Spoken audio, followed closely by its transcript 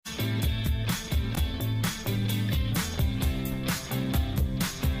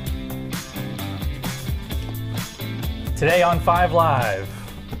Today on 5 Live.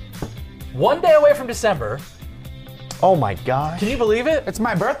 One day away from December. Oh my gosh. Can you believe it? It's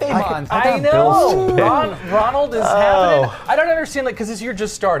my birthday month. I got know. bills to pay. Ronald is having it. I don't understand, because this year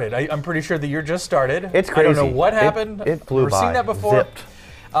just started. I'm pretty sure the year just started. It's crazy. I don't know what happened. It flew Never by. seen that before. Zipped.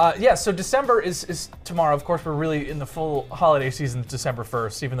 Yeah, so December is tomorrow. Of course, we're really in the full holiday season December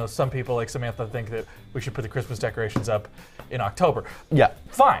 1st, even though some people like Samantha think that we should put the Christmas decorations up in October. Yeah.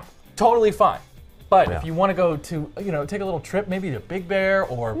 Fine. Totally fine. But Yeah. if you want to go to, take a little trip, maybe to Big Bear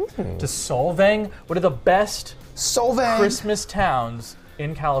or to Solvang, what are the best Solvang. Christmas towns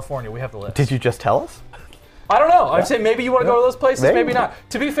in California? We have the list. Did you just tell us? I don't know. I'd say maybe you want to go to those places, Maybe. maybe not.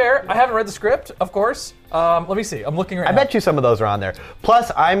 To be fair, I haven't read the script, of course. Let me see. I'm looking right I now. bet you some of those are on there.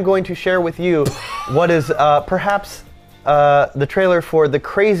 Plus, I'm going to share with you what is perhaps the trailer for the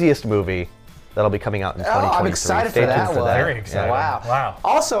craziest movie that'll be coming out in 2023. I'm excited Stay for that tuned one. Very excited. Wow. Wow.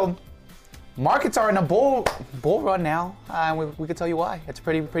 Also, markets are in a bull run now, and we can tell you why. It's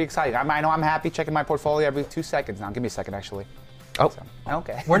pretty exciting. I know I'm happy checking my portfolio every 2 seconds now. Give me a second, actually. Oh,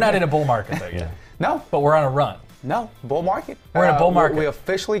 Okay. We're not in a bull market, though, yet. No, But we're on a run. bull market. We're in a bull market. We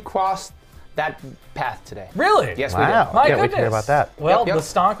officially crossed that path today. Really? Yes, we wow. did. My Can't wait goodness. to hear about that. Well, Yep. the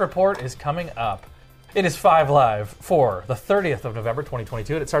Stonk Report is coming up. It is 5 Live for the 30th of November,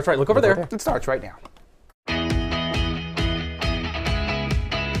 2022, and it starts right. Look over there. It starts right now.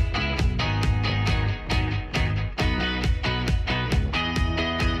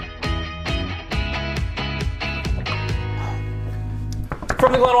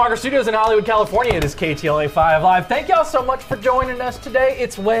 From the Glenn Walker Studios in Hollywood, California, it is KTLA 5 Live. Thank y'all so much for joining us today.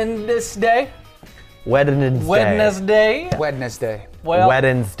 It's Wednesday. Wednesday. Wednesday. Well,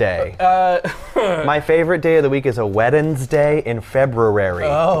 Wednesday. My favorite day of the week is a Wednesday in February.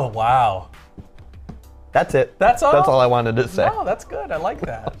 oh, wow. That's it. That's all? That's all I wanted to say. Oh, that's good. I like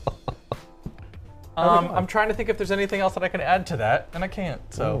that. I'm trying to think if there's anything else that I can add to that, and I can't.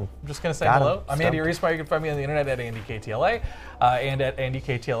 So I'm just going to say Got hello. him. I'm Andy Reesmeyer. You can find me on the internet at AndyKTLA and at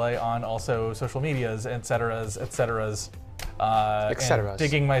AndyKTLA on also social medias, et ceteras. Et ceteras. And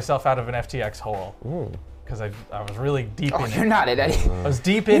digging myself out of an FTX hole. Because I was really deep Oh, in you're it. not it, Eddie. I was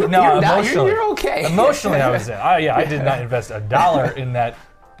deep in You're not. emotionally. You're okay. Emotionally, I was in. I did not invest $1 in that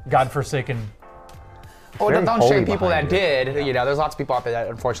godforsaken. Oh, Very don't holy shame people that behind did. There's lots of people out there that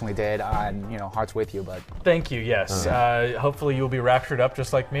unfortunately did, and hearts with you. But Thank you. Yes. Hopefully, you will be raptured up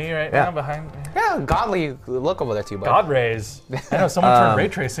just like me right Yeah. now behind. yeah, godly look over there too. But God rays. I know someone turned ray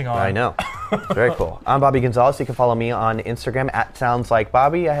tracing on. I know. Very cool. I'm Bobby Gonzalez. You can follow me on Instagram at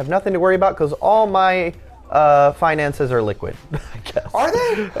SoundsLikeBobby. I have nothing to worry about because all my finances are liquid, I guess. are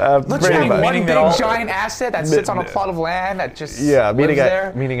they? Don't you pretty have much. one Meaning big that all- giant asset that sits on a plot of land that just Yeah, lives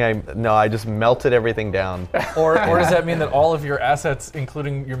there? I just melted everything down. Or does that mean that all of your assets,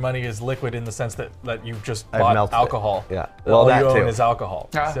 including your money, is liquid in the sense that you just I've bought melted it. alcohol? Yeah. That Well, all that you own too. is alcohol.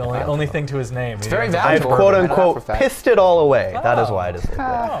 It's the only thing to his name. It's very I've valuable. quote I know that for a unquote fact. pissed it all away. That is Oh. why it is liquid.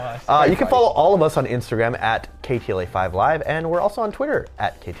 Oh, You can follow all of us on Instagram at KTLA5Live, and we're also on Twitter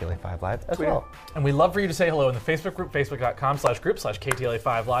at KTLA5Live as well. And we'd love for you to say hello in the Facebook group,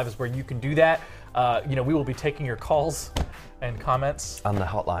 facebook.com/group/KTLA5Live is where you can do that. We will be taking your calls and comments On the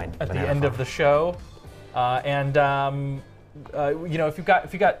hotline. at the end of the show. If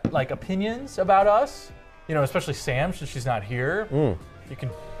you've got like opinions about us, especially Sam, since she's not here, you can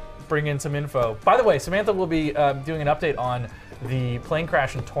bring in some info. By the way, Samantha will be doing an update on the plane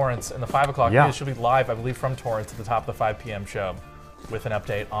crash in Torrance in the 5 o'clock Yeah. news. She'll be live, I believe, from Torrance at the top of the 5 p.m. show with an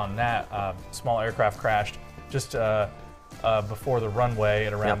update on that. Small aircraft crashed just before the runway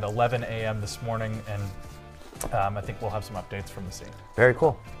at around 11 a.m. this morning, and I think we'll have some updates from the scene. Very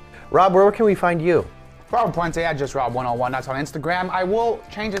cool. Rob, where can we find you? Rob Puente at just Rob101. That's on Instagram. I will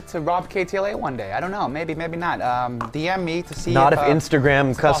change it to Rob KTLA one day. I don't know. Maybe not. DM me to see. Not if if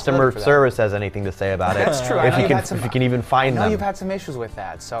Instagram it's a customer possibility for that. service has anything to say about it. That's true. I know If you you've can, had some- if you can even find I know them. you've had some issues with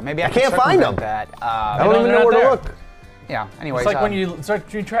that, so maybe I can't can find circumvent them. that. I don't even they're know not where there. to look. Yeah. Anyways, It's like when you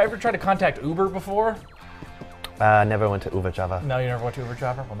ever try to contact Uber before? Never went to Uber Java. No, you never went to Uber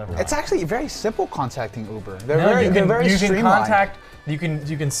Driver? Well, never mind. It's actually very simple contacting Uber. They're No, very, you they're can, very you can streamlined. contact. You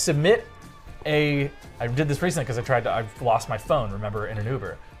can submit a. I did this recently because I lost my phone. Remember, in an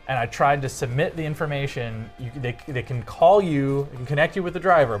Uber, and I tried to submit the information. They can call you, they can connect you with the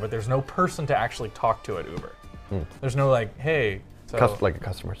driver, but there's no person to actually talk to at Uber. There's no like, hey, so Like a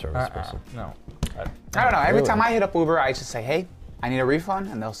customer service person. no. I don't know. Every time I hit up Uber, I just say, hey, I need a refund,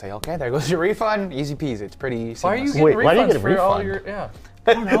 and they'll say, okay, there goes your refund. Easy peasy. It's pretty simple. Why are you getting Wait, refunds why do you get a for all refund? your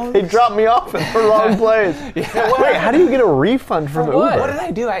They dropped me off at the wrong place. Wait, how do you get a refund from what? Uber? What did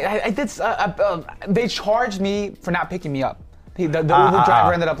I do? I did. They charged me for not picking me up. The Uber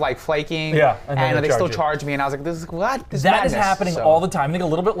driver ended up like flaking. Yeah, and then and they they still charge you. charged me, and I was like, "This is what? This That is madness." happening So- all the time. I think a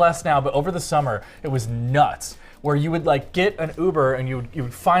little bit less now, but over the summer, it was nuts. Where you would like get an Uber and you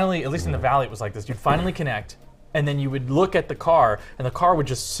would finally, at least in the Valley, it was like this. You'd finally connect, and then you would look at the car, and the car would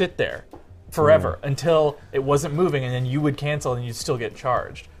just sit there forever until it wasn't moving, and then you would cancel, and you'd still get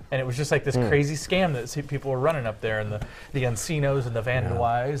charged. And it was just like this crazy scam that people were running up there, and the Encinos and the Van de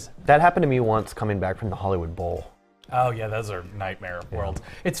Wys. That happened to me once coming back from the Hollywood Bowl. Oh yeah, those are nightmare worlds.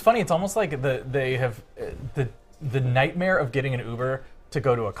 It's funny. It's almost like they have the nightmare of getting an Uber to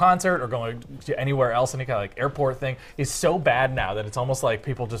go to a concert or going to anywhere else, any kind of like airport thing, is so bad now that it's almost like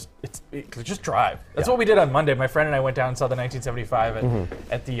people just drive. That's what we did on Monday. My friend and I went down and saw the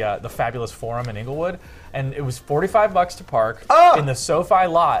 1975 at the Fabulous Forum in Inglewood, and it was $45 to park in the SoFi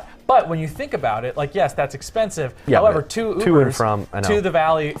lot. But when you think about it, like yes, that's expensive. Yeah, However, but two Ubers to and from, I know. to the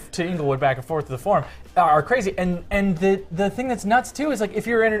Valley, to Inglewood, back and forth to the Forum are crazy. And the thing that's nuts too is like if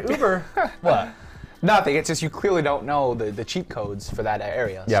you're in an Uber, what? Nothing. It's just you clearly don't know the cheat codes for that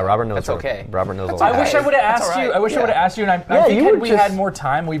area. Yeah, so Robert knows. That's okay. Robert knows. That's a lot. I wish I would have That's asked all you. right. I wish I Yeah. would have asked you, and I Yeah, think you had would we just- had more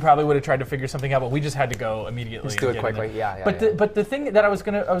time, we probably would have tried to figure something out. But we just had to go immediately. Just do and it get in quickly. there. Yeah. But the thing that I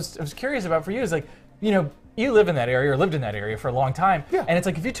was curious about for you is like, you know, you live in that area or lived in that area for a long time, Yeah. and it's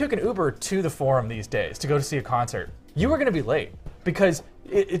like if you took an Uber to the Forum these days to go to see a concert, you were going to be late because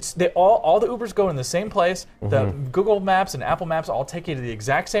all the Ubers go in the same place. The Google Maps and Apple Maps all take you to the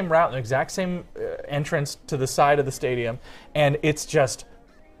exact same route and the exact same entrance to the side of the stadium, and it's just,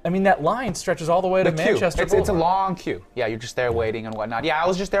 I mean, that line stretches all the way to The queue. Manchester. It's a Boulevard. long queue. Yeah, you're just there waiting and whatnot. Yeah, I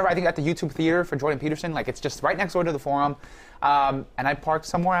was just there, I think, at the YouTube Theater for Jordan Peterson. Like, it's just right next door to the Forum. And I parked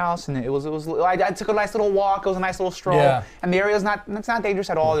somewhere else, and I took a nice little walk. It was a nice little stroll. Yeah. And the area's it's not dangerous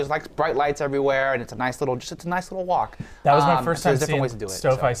at all. There's like bright lights everywhere, and it's a nice little walk. That was my first so time there's different seeing ways to do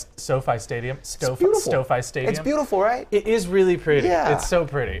it. SoFi Stadium. beautiful. SoFi Stadium. It's beautiful, right? It is really pretty. Yeah. It's so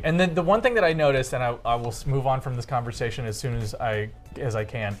pretty. And then the one thing that I noticed, and I will move on from this conversation as soon as I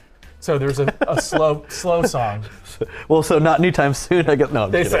can. So there's a slow song. Well, so not anytime soon. I guess no.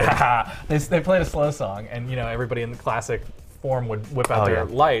 I'm They kidding. say, haha. They played a slow song, and you know everybody in the classic form would whip out their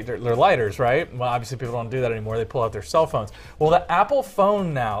lighters, right? Well, obviously people don't do that anymore. They pull out their cell phones. Well, the Apple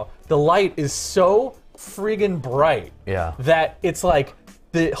phone now, the light is so friggin' bright that it's like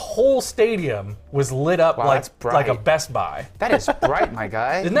the whole stadium was lit up Wow, that's bright. like a Best Buy. That is bright, my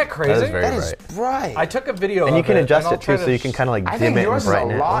guy. Isn't that crazy? That is very That is bright. bright. I took a video And of you can it, adjust and I'll it try too, so you can kind of like I dim think it and yours is a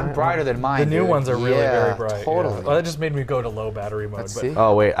brighten it. lot brighter than mine. The new dude. ones are really Yeah, very bright. Totally. Yeah. Well, that just made me go to low battery mode. Let's but see.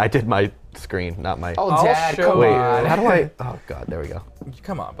 Oh wait, I did my screen, not my. Oh, I'll Dad, show come you. on. How do I? Oh god, there we go.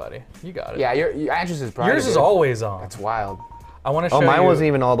 Come on, buddy. You got it. Yeah, your Andrew's is bright. Yours is always on. That's wild. I want to show Oh, mine you. wasn't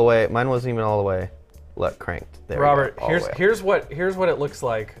even all the way. Mine wasn't even all the way. Look, cranked. There we Robert, go, all the way up. here's what it looks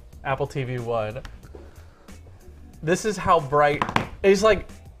like. Apple TV 1. This is how bright. It's like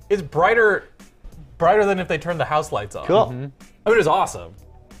it's brighter than if they turned the house lights on. Cool. I mean, it's awesome.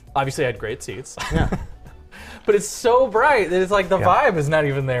 Obviously, I had great seats. But it's so bright that it's like the vibe is not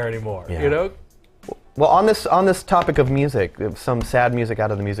even there anymore. Yeah. You know? Well, on this topic of music, some sad music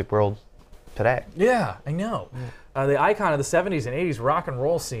out of the music world today. Yeah, I know. The icon of the 70s and 80s rock and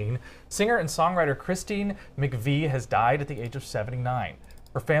roll scene, singer and songwriter Christine McVie has died at the age of 79.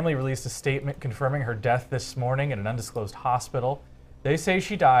 Her family released a statement confirming her death this morning at an undisclosed hospital. They say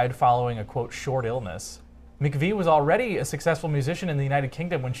she died following a, quote, short illness. McVie was already a successful musician in the United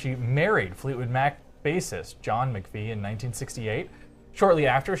Kingdom when she married Fleetwood Mac bassist John McVie in 1968. Shortly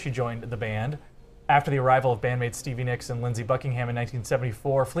after, she joined the band. After the arrival of bandmates Stevie Nicks and Lindsey Buckingham in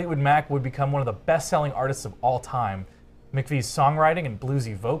 1974, Fleetwood Mac would become one of the best-selling artists of all time. McVie's songwriting and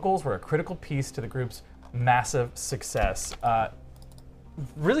bluesy vocals were a critical piece to the group's massive success.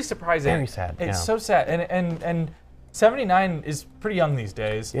 Really surprising. Very sad, It's yeah. so sad. And 79 is pretty young these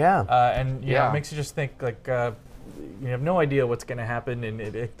days. Yeah. And you know, it makes you just think like you have no idea what's going to happen. And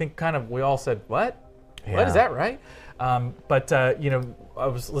I think kind of we all said, what? What Yeah. is that, right? But you know, I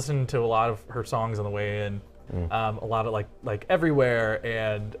was listening to a lot of her songs on the way in, a lot of like Everywhere,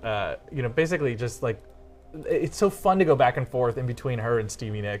 and you know, basically just like it's so fun to go back and forth in between her and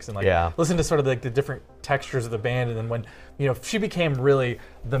Stevie Nicks and like listen to sort of like the different textures of the band. And then when you know she became really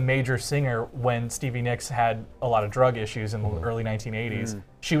the major singer when Stevie Nicks had a lot of drug issues in the early 1980s,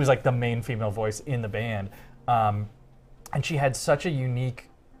 she was like the main female voice in the band, and she had such a unique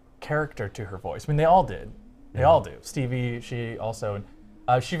character to her voice. I mean, they all did. They all do. Stevie, she also,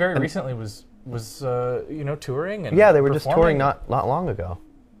 she very recently was you know, touring and Yeah, they were just touring performing. not long ago.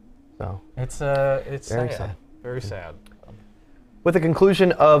 So It's Very sad. sad. Very sad. with the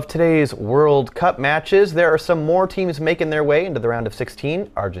conclusion of today's World Cup matches, there are some more teams making their way into the round of 16.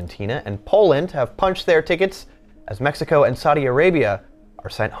 Argentina and Poland have punched their tickets as Mexico and Saudi Arabia are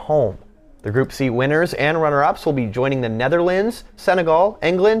sent home. The Group C winners and runner-ups will be joining the Netherlands, Senegal,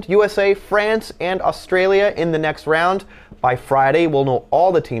 England, USA, France, and Australia in the next round. By Friday, we'll know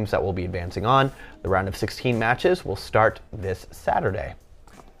all the teams that will be advancing on. The round of 16 matches will start this Saturday.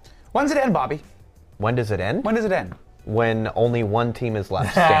 When's it end, Bobby? When does it end? When does it end? When only one team is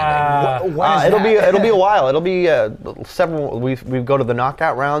left standing. When is it'll that? be a while. It'll be several. We go to the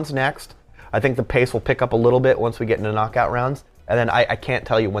knockout rounds next. I think the pace will pick up a little bit once we get into knockout rounds. And then I can't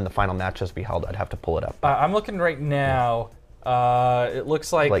tell you when the final matches will be held. I'd have to pull it up. I'm looking right now. It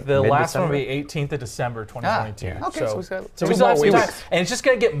looks like the last one will be 18th of December, 2022. Yeah. Okay, so we still have we two still have more some time. weeks. And it's just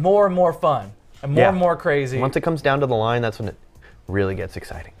going to get more and more fun and more and more crazy. Once it comes down to the line, that's when it really gets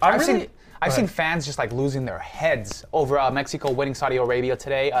exciting. I've seen fans just like losing their heads over Mexico winning Saudi Arabia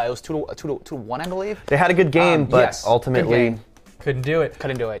today. It was 2-1, I believe. They had a good game, but yes, ultimately good game. Couldn't do it.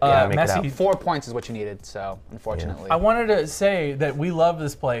 Couldn't do it. Yeah, make it Messi. out. 4 points is what you needed, so unfortunately. I wanted to say that we love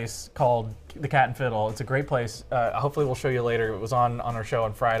this place called the Cat and Fiddle. It's a great place. Hopefully we'll show you later. It was on our show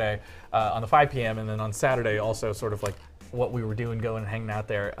on Friday on the 5 p.m. and then on Saturday also sort of like what we were doing, going and hanging out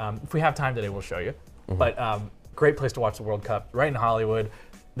there. If we have time today, we'll show you. But great place to watch the World Cup, right in Hollywood.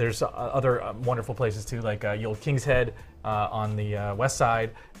 There's other wonderful places too, like Old King's Head on the west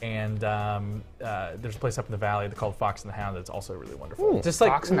side, and there's a place up in the valley called Fox and the Hound that's also really wonderful. Just like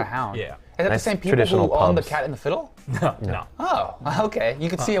Fox and the Hound. Yeah. Is that the Nice same people traditional who own the pubs. Cat and the Fiddle? No. Oh, okay. You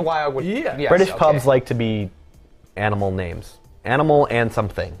can see why I would. Yeah. Yes, British okay. pubs like to be animal names. Animal and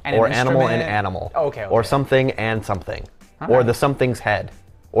something. And or an animal and instrument. animal. Okay. Or something and something. Or right. the something's head.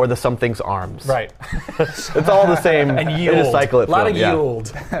 Or the something's arms. Right. It's all the same. And It yield. is cycle it A lot film, of yeah.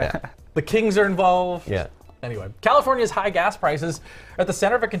 yield. The Kings are involved. Yeah. Anyway, California's high gas prices are at the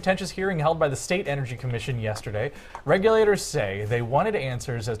center of a contentious hearing held by the State Energy Commission yesterday. Regulators say they wanted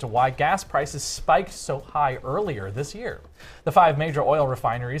answers as to why gas prices spiked so high earlier this year. The 5 major oil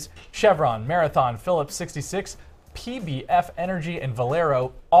refineries, Chevron, Marathon, Phillips 66, PBF Energy, and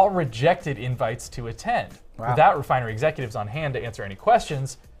Valero, all rejected invites to attend. Wow. Without refinery executives on hand to answer any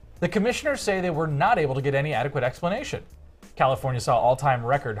questions, the commissioners say they were not able to get any adequate explanation. California saw all-time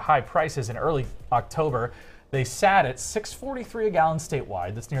record high prices in early October. They sat at $6.43 a gallon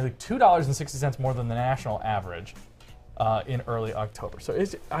statewide. That's nearly $2.60 more than the national average in early October. So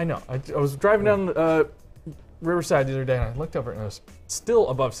I know. I was driving down Riverside the other day and I looked over and it was still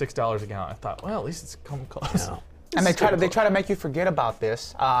above $6 a gallon. I thought, well, at least it's come close. Yeah. And they try to make you forget about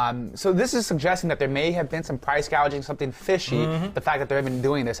this. So this is suggesting that there may have been some price gouging, something fishy. The fact that they've been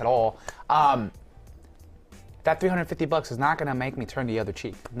doing this at all. That $350 is not going to make me turn the other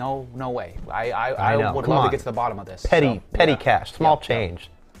cheek. No way. I know. would Come love on. to get to the bottom of this. Petty So, yeah. cash, small change.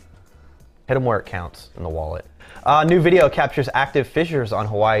 Hit them where it counts in the wallet. New video captures active fissures on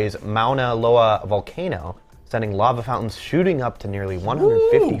Hawaii's Mauna Loa volcano, sending lava fountains shooting up to nearly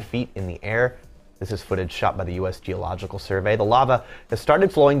 150 feet in the air. This is footage shot by the U.S. Geological Survey. The lava has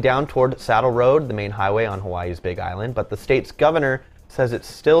started flowing down toward Saddle Road, the main highway on Hawaii's Big Island, but the state's governor says it's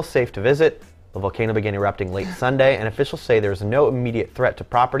still safe to visit. The volcano began erupting late Sunday, and officials say there's no immediate threat to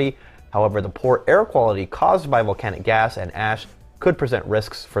property. However, the poor air quality caused by volcanic gas and ash could present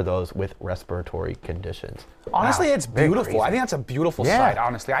risks for those with respiratory conditions. Honestly, Wow, it's very beautiful. crazy. I think that's a beautiful Yeah. sight,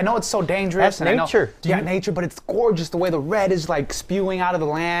 honestly. I know it's so dangerous. That's and nature. I know, nature, but it's gorgeous the way the red is like spewing out of the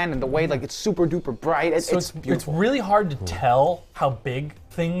land and the way like it's super duper bright. So It's it's beautiful. really hard to tell how big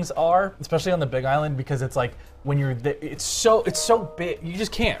things are, especially on the Big Island, because it's like when you're it's so big, you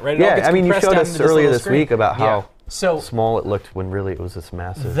just can't, right? It all Yeah, gets I mean, you compressed showed down us into this earlier little this screen. week about how Yeah. So small it looked when really it was this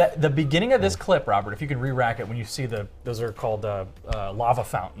massive. the beginning of this clip, Robert, if you could re-rack it, when you see those are called lava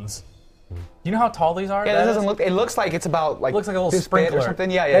fountains. Do you know how tall these are? Yeah, That it doesn't is- look. It looks like it's about like It looks like a little this big sprinkler or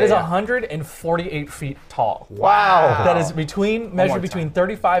something. Yeah. That is yeah. 148 feet tall. Wow. That is more measured between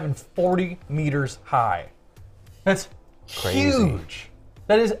 35 and 40 meters high. That's Crazy. huge.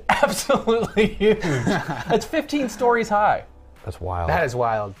 That is absolutely huge. That's 15 stories high. That's wild. That is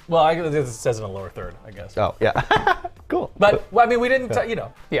wild. Well, it says in the lower third, I guess. Oh, yeah. Cool. But well, I mean, we didn't, Yeah.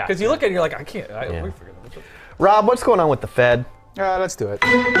 Because you look at it, you're like, I can't. Yeah. We figured it. Rob, what's going on with the Fed? Let's do it.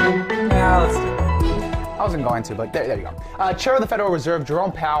 Yeah, let's do it. I wasn't going to, but there you go. Chair of the Federal Reserve,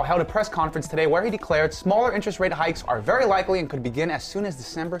 Jerome Powell, held a press conference today where he declared smaller interest rate hikes are very likely and could begin as soon as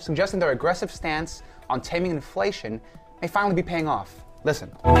December, suggesting their aggressive stance on taming inflation may finally be paying off.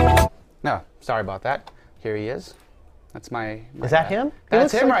 Listen. No, sorry about that. Here he is. That's my Is that him? He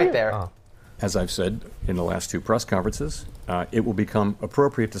That's looks him like right you. there. Oh. As I've said in the last 2 press conferences, it will become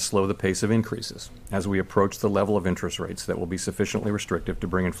appropriate to slow the pace of increases as we approach the level of interest rates that will be sufficiently restrictive to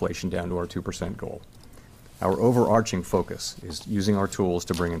bring inflation down to our 2% goal. Our overarching focus is using our tools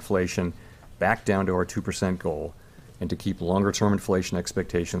to bring inflation back down to our 2% goal and to keep longer-term inflation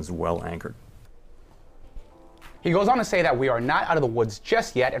expectations well anchored. He goes on to say that we are not out of the woods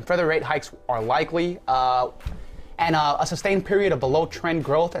just yet, and further rate hikes are likely. And a sustained period of below-trend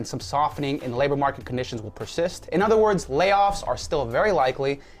growth and some softening in labor market conditions will persist. In other words, layoffs are still very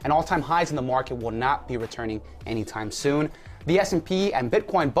likely, and all-time highs in the market will not be returning anytime soon. The S&P and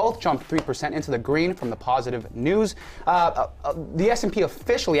Bitcoin both jumped 3% into the green from the positive news. The S&P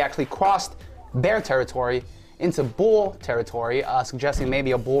officially actually crossed bear territory into bull territory, suggesting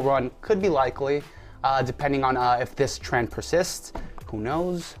maybe a bull run could be likely, depending on if this trend persists. Who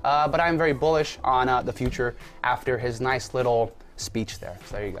knows? But I'm very bullish on the future after his nice little speech there.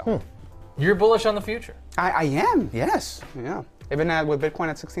 So there you go. You're bullish on the future. I am, yes. Yeah. Even with Bitcoin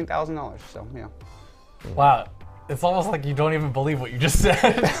at $16,000. So, yeah. Wow. It's almost like you don't even believe what you just said.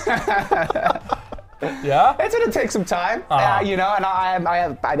 Yeah? It's going to take some time, you know, and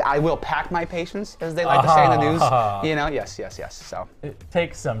I will pack my patience, as they like to say in the news. You know, yes. So It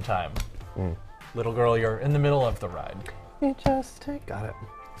takes some time. Little girl, you're in the middle of the ride. You just take. Got it.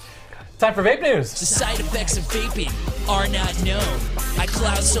 Time for vape news. The side effects of vaping are not known. I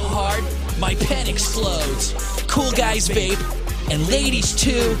cloud so hard, my pen explodes. Cool guys vape, and ladies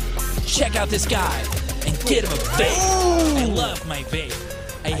too. Check out this guy and get him a vape. I love my vape.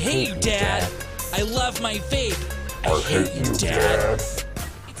 I hate you, Dad. I love my vape. I hate you, Dad.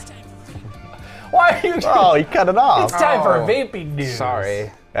 It's time for Why are you? Oh, he cut it off. It's time for vaping news.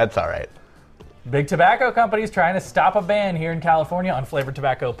 sorry. That's all right. Big tobacco companies trying to stop a ban here in California on flavored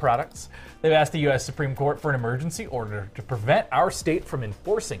tobacco products. They've asked the U.S. Supreme Court for an emergency order to prevent our state from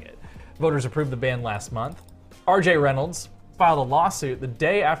enforcing it. Voters approved the ban last month. R.J. Reynolds filed a lawsuit the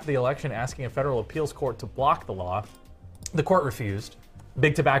day after the election asking a federal appeals court to block the law. The court refused.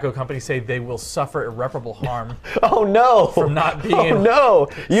 Big tobacco companies say they will suffer irreparable harm Oh no! from not being Oh able no!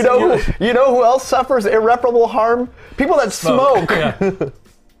 You know who else suffers irreparable harm? People that smoke. Yeah.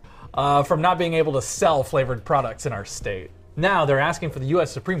 From not being able to sell flavored products in our state. Now they're asking for the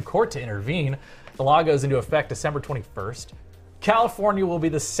U.S. Supreme Court to intervene. The law goes into effect December 21st. California will be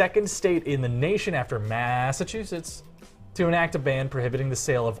the second state in the nation after Massachusetts to enact a ban prohibiting the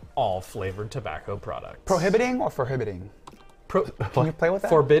sale of all flavored tobacco products. Prohibiting or prohibiting? Can you play with that?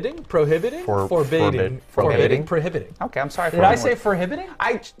 Forbidding? Prohibiting? Forbidding. Forbidding. Prohibiting. Okay, I'm sorry for Did I that say word. prohibiting?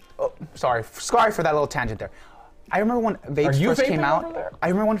 Sorry for that little tangent there. I remember when vapes you first came vaping out. over there? I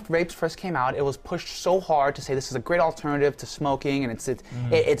remember when vapes first came out. It was pushed so hard to say this is a great alternative to smoking, and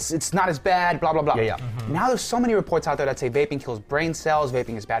it's not as bad. Blah blah blah. Yeah. Now there's so many reports out there that say vaping kills brain cells,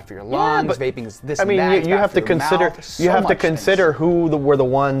 vaping is bad for your lungs, but- vaping is this. I mean, and that, it's you bad have for to your consider. mouth. You So have to much consider things. who were the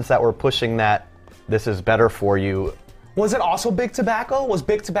ones that were pushing that. This is better for you. Was it also Big Tobacco? Was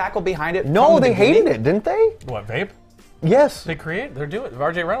Big Tobacco behind it? No, from the they hated beginning? it, didn't they? What, vape? Yes. They're doing it.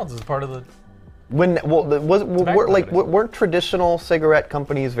 R.J. Reynolds is part of the... Weren't company. traditional cigarette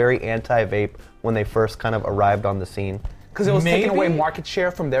companies very anti-vape when they first kind of arrived on the scene? Because it was taking away Maybe. market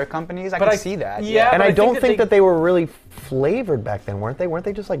share from their companies. I But can I- see that. yeah. And but I I don't think think that that they were really flavored back then, weren't they? Weren't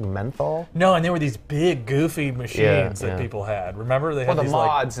they just like menthol? No, and there were these big, goofy machines Yeah. that people had. Remember? They Well, had the these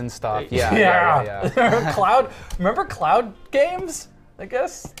mods and stuff. like... Yeah. Remember Cloud games? I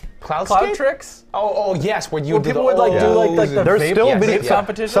guess? Cloud Cloudscape? tricks? Oh, yes, where you Where do people the would like do like O's the and- There's vape, still vape videos.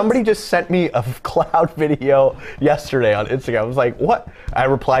 competitions. Somebody just sent me a cloud video yesterday on Instagram. I was like, "What?" I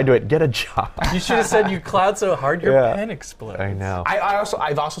replied to it, "Get a job." You should have said you cloud so hard your Yeah. pen explodes. I know.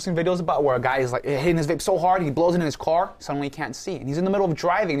 I've also seen videos about where a guy is like hitting his vape so hard he blows it in his car, suddenly he can't see, and he's in the middle of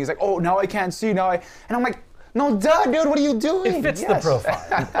driving, and he's like, "Oh, now I can't see." And I'm like, "No, duh, dude, what are you doing?" It fits the Yes.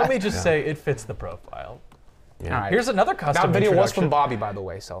 profile. Let me just say it fits the profile. All right. Here's another custom That video was introduction. from Bobby, by the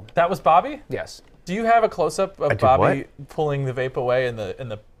way. So That was Bobby? yes. Do you have a close-up of did Bobby pulling the vape away and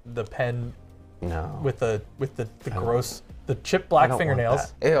the pen No. with the gross the chip black don't want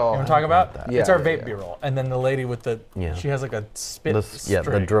fingernails? that. Ew. You know what I'm talking about? that. It's Yeah, our yeah, vape yeah. B-roll. And then the lady with the Yeah. she has like a spit the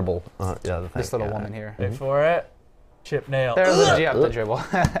string. dribble. The thing, This little yeah. woman here. Wait for it. Chip nail. There's the G the dribble.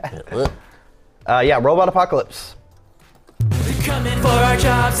 Robot Apocalypse. They're coming for our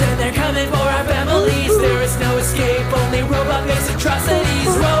jobs and they're coming for our families. There is no escape, only robot-based atrocities.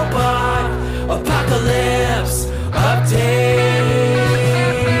 Robot apocalypse update.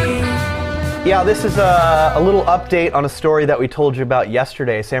 Yeah, this is a little update on a story that we told you about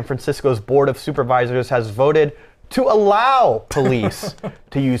yesterday. San Francisco's Board of Supervisors has voted to allow police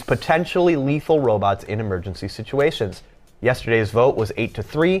to use potentially lethal robots in emergency situations. Yesterday's vote was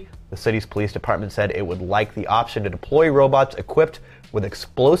 8-3. The city's police department said it would like the option to deploy robots equipped with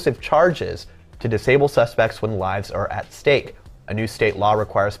explosive charges to disable suspects when lives are at stake. A new state law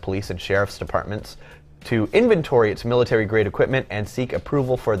requires police and sheriff's departments to inventory its military-grade equipment and seek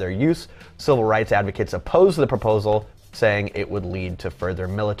approval for their use. Civil rights advocates oppose the proposal, saying it would lead to further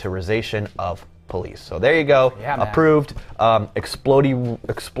militarization of police. So there you go, Yeah, man. approved.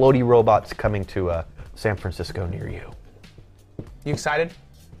 Explodey robots coming to San Francisco near you. You excited?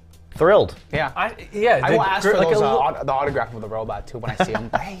 Thrilled. Yeah. I will ask for like those, a little- the autograph of the robot too when I see him.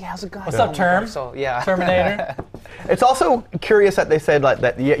 Hey, how's it going? What's up, Term? So yeah. Terminator. It's also curious that they said like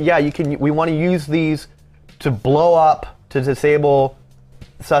that. Yeah, you can. We want to use these to blow up, to disable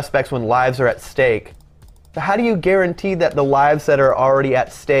suspects when lives are at stake. But how do you guarantee that the lives that are already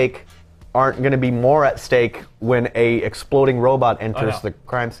at stake aren't going to be more at stake when a exploding robot enters know. the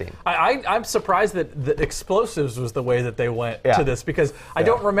crime scene? I'm surprised that the explosives was the way that they went Yeah. to this, because I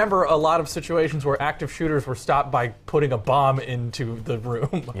don't remember a lot of situations where active shooters were stopped by putting a bomb into the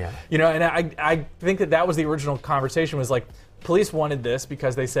room. Yeah. You know, and I think that was the original conversation, was like, police wanted this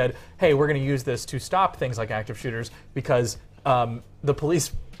because they said, hey, we're going to use this to stop things like active shooters, because the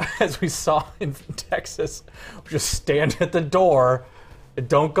police, as we saw in Texas, just stand at the door.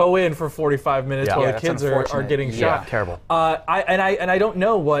 Don't go in for 45 minutes Yeah. while Yeah, the that's kids are unfortunate. getting Yeah. shot. Terrible. I don't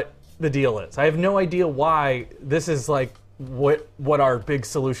know what the deal is. I have no idea why this is like what our big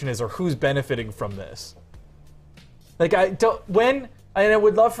solution is, or who's benefiting from this. Like and I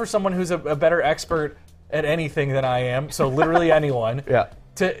would love for someone who's a better expert at anything than I am, so literally anyone, Yeah.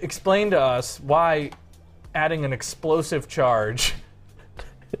 to explain to us why adding an explosive charge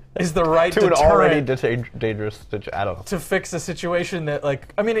is the right To an deterrent already dangerous. I don't know. to fix a situation that,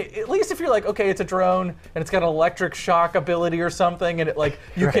 like, I mean, at least if you're like, okay, it's a drone and it's got an electric shock ability or something, and it like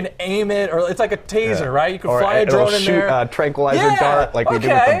you can aim it, or it's like a taser, Yeah. right? You can Or fly a it'll drone in shoot there. a tranquilizer Yeah, dart like we do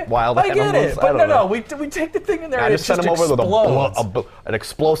with the wild I get animals. it, I but don't no, know. we take the thing in there I and just it sent just them over explodes. with an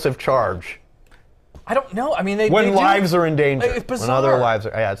explosive charge. I don't know. I mean, they When do- lives are in danger. It's When bizarre. other lives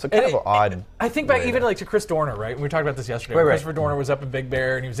are. Yeah, it's a kind And of odd. I think back way even to- like to Chris Dorner, right? We talked about this yesterday. Right, right. Christopher Dorner was up in Big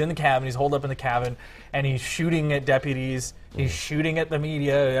Bear and he was in the cabin. He's holed up in the cabin and he's shooting at deputies. He's shooting at the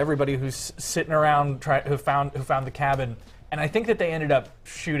media, everybody who's sitting around who found the cabin. And I think that they ended up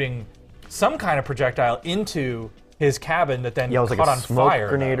shooting some kind of projectile into his cabin that then Yeah, it was caught like a on smoke fire.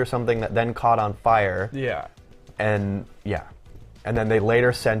 grenade or something that then caught on fire. Yeah. And yeah. And then they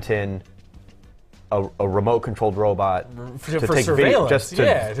later sent in a remote-controlled robot For to take video, surveillance, just to,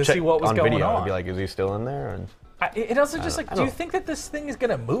 yeah, to check see what was on going video on. and be like, is he still in there? And It also just like, I do you don't- think that this thing is going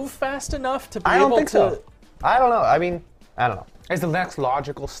to move fast enough to be I don't able think to? so. I don't know. I mean, I don't know. Is the next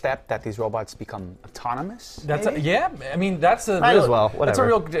logical step that these robots become autonomous? That's maybe? yeah. I mean, that's a Might real, as well, That's a whatever.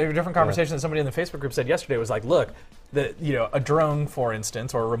 real different conversation that somebody in the Facebook group said yesterday. Was like, look, a drone, for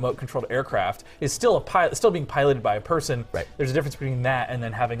instance, or a remote-controlled aircraft is still a pilot, still being piloted by a person. Right. There's a difference between that and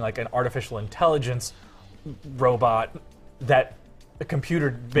then having like an artificial intelligence robot that a computer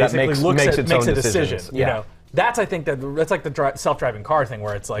basically makes makes its a own decision. decisions. You Yeah. know, that's I think that's like the self-driving car thing,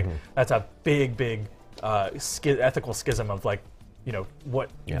 where it's like that's a big ethical schism of like, you know,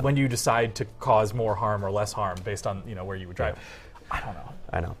 when you decide to cause more harm or less harm based on, you know, where you would drive. I don't know.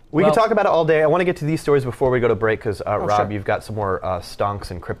 I know. We Well- can talk about it all day. I want to get to these stories before we go to break because, Rob, sure. you've got some more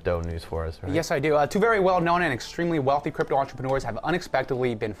stonks and crypto news for us, right? Yes, I do. Two very well-known and extremely wealthy crypto entrepreneurs have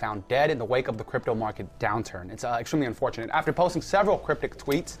unexpectedly been found dead in the wake of the crypto market downturn. It's extremely unfortunate. After posting several cryptic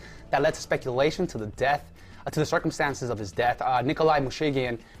tweets that led to speculation to the circumstances of his death, Nikolai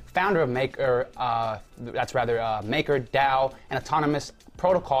Mushigian, founder of Maker, Maker DAO, an autonomous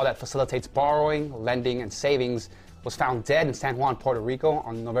protocol that facilitates borrowing, lending, and savings, was found dead in San Juan, Puerto Rico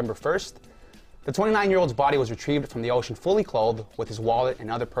on November 1st. The 29-year-old's body was retrieved from the ocean fully clothed with his wallet and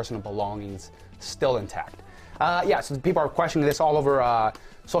other personal belongings still intact. So people are questioning this all over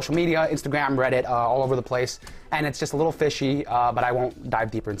social media, Instagram, Reddit, all over the place. And it's just a little fishy, but I won't dive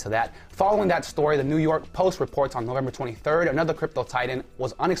deeper into that. Following that story, the New York Post reports on November 23rd, another crypto titan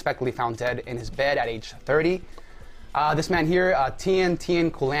was unexpectedly found dead in his bed at age 30. This man here, Tien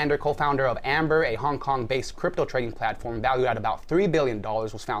Kullander, co-founder of Amber, a Hong Kong-based crypto trading platform valued at about $3 billion,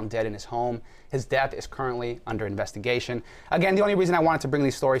 was found dead in his home. His death is currently under investigation. Again, the only reason I wanted to bring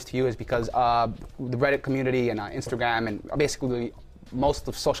these stories to you is because the Reddit community and Instagram and basically most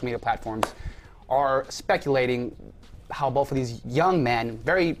of social media platforms are speculating how both of these young men,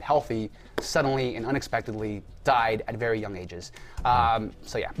 very healthy, suddenly and unexpectedly died at very young ages.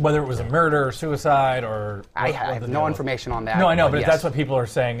 Whether it was a murder or suicide or... I what have the no deal is. information on that. No, I know, but yes. that's what people are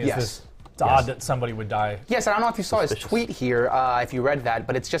saying is Yes. this. It's odd that somebody would die. Yes, I don't know if you saw his tweet here, if you read that,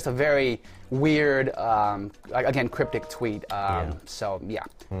 but it's just a very weird, again, cryptic tweet. So,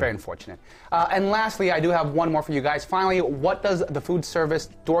 very unfortunate. And lastly, I do have one more for you guys. Finally, what does the food service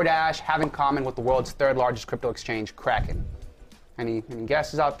DoorDash have in common with the world's third largest crypto exchange, Kraken? Any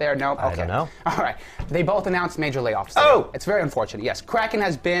guesses out there? No? Okay. I don't know. All right. They both announced major layoffs today. Oh! It's very unfortunate, yes. Kraken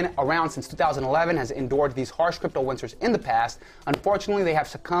has been around since 2011, has endured these harsh crypto winters in the past. Unfortunately, they have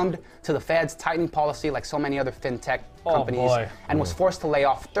succumbed to the Fed's tightening policy like so many other fintech companies and was forced to lay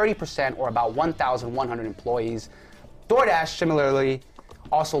off 30% or about 1,100 employees. DoorDash, similarly,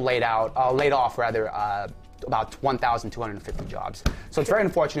 also laid off about 1,250 jobs. So it's very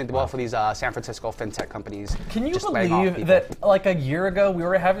unfortunate for these San Francisco fintech companies. Can you just laying off believe people. that, like a year ago, we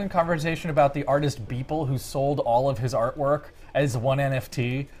were having a conversation about the artist Beeple, who sold all of his artwork as one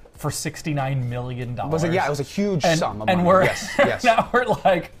NFT for $69 million? Was it? Yeah, it was a huge sum of and money. we're Yes. now we're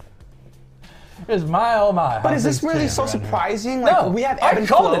like, it's my oh my. But is this really so surprising? Like, No, we have I ebb and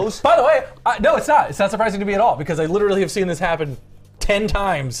called flows. it. By the way, no, it's not. It's not surprising to me at all because I literally have seen this happen 10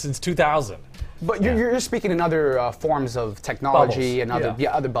 times since 2000. But you're speaking in other forms of technology Bubbles. and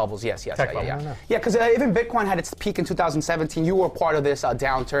other bubbles. Yes. Tech bubble. Yeah. Because even Bitcoin had its peak in 2017. You were part of this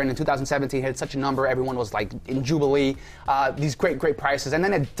downturn in 2017. It hit such a number. Everyone was like in jubilee. These great prices, and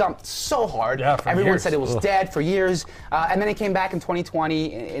then it dumped so hard. Yeah, for Everyone years. said it was dead for years, and then it came back in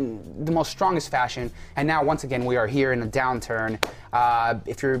 2020 in the most strongest fashion. And now once again we are here in a downturn.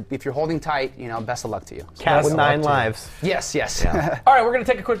 If you're holding tight, best of luck to you. Cat with That's 9 up to lives. Yes. All right, we're going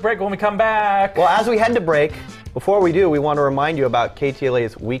to take a quick break. When we come back, Well, as we head to break, before we do, we want to remind you about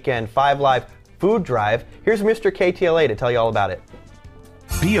KTLA's Weekend 5 Live Food Drive. Here's Mr. KTLA to tell you all about it.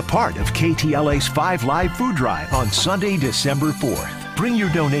 Be a part of KTLA's 5 Live Food Drive on Sunday, December 4th. Bring your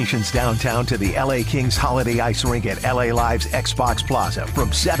donations downtown to the LA Kings Holiday Ice Rink at LA Live's Xbox Plaza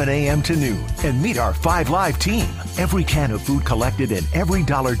from 7 a.m. to noon and meet our 5 Live team. Every can of food collected and every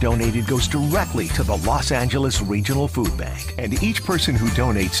dollar donated goes directly to the Los Angeles Regional Food Bank. And each person who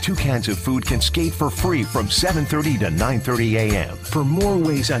donates 2 cans of food can skate for free from 7:30 to 9:30 a.m. For more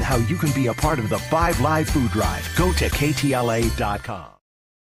ways on how you can be a part of the 5 Live Food Drive, go to KTLA.com.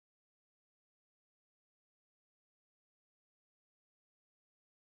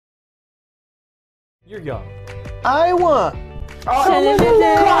 you're young. I want. Gosh,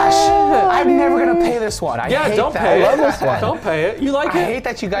 I'm never gonna pay this one. I hate Don't that. pay I love it. this one. Don't pay it. You like I it? hate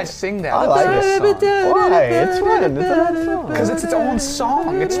that you guys sing that. I like it. Why? It's fun. It's a nice song. Because it's its own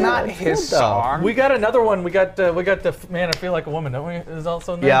song. It's not his good, though. song. We got another one. We got the Man, I Feel Like a Woman, don't we? Is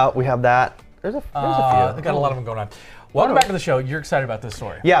also in there? Yeah, we have that. There's a few. We got a lot of them going on. Welcome back to the show. You're excited about this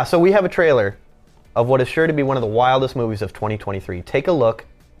story. Yeah, so we have a trailer of what is sure to be one of the wildest movies of 2023. Take a look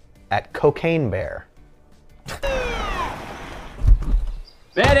at Cocaine Bear.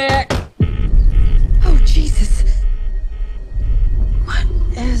 Medic! Oh, Jesus. What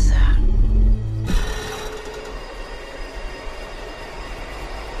is that?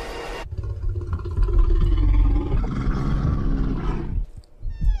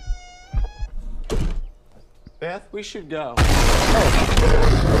 Beth, we should go.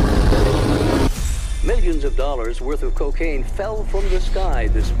 Millions of dollars worth of cocaine fell from the sky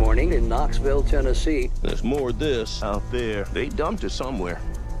this morning in Knoxville, Tennessee. There's more of this out there. They dumped it somewhere.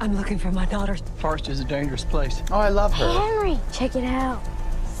 I'm looking for my daughter. Forest is a dangerous place. Oh, I love her. Henry, check it out.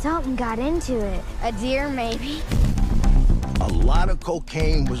 Something got into it. A deer, maybe. A lot of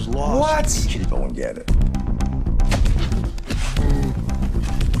cocaine was lost. What? You should go and get it.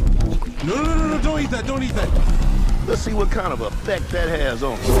 No, don't eat that, don't eat that. Let's see what kind of effect that has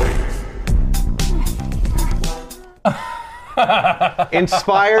on us.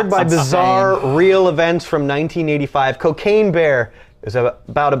 Inspired by bizarre real events from 1985, Cocaine Bear is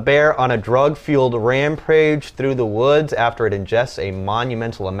about a bear on a drug-fueled rampage through the woods after it ingests a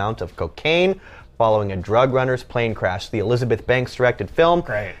monumental amount of cocaine following a drug runner's plane crash. The Elizabeth Banks-directed film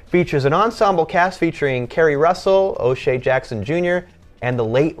features an ensemble cast featuring Kerry Russell, O'Shea Jackson Jr., and the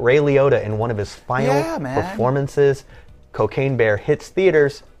late Ray Liotta in one of his final performances. Cocaine Bear hits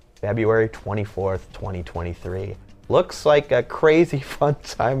theaters February 24th, 2023. Looks like a crazy fun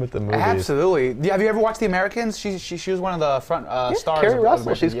time at the movies. Absolutely. Yeah, have you ever watched The Americans? She was one of the front stars. Kerry of Russell,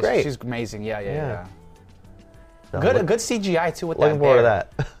 the she's Yes, great. She's amazing. Yeah. So Good CGI too with that. Looking forward to bear.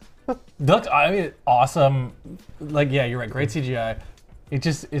 that. Looks, I mean, awesome. Like, yeah, you're right. Great CGI.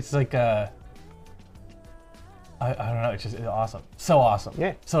 It's like I don't know. It's just awesome. So awesome.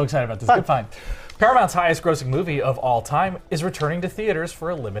 Yeah. So excited about this. Fun. Good find. Paramount's highest grossing movie of all time is returning to theaters for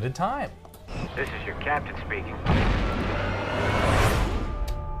a limited time. This is your captain speaking.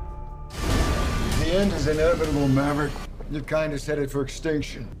 The end is inevitable, Maverick. Your kind is headed for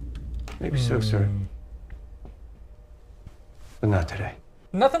extinction. Maybe so, sir. But not today.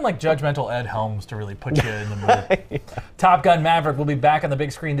 Nothing like judgmental Ed Helms to really put you in the mood. Top Gun Maverick will be back on the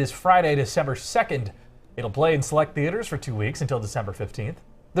big screen this Friday, December 2nd. It'll play in select theaters for 2 weeks until December 15th.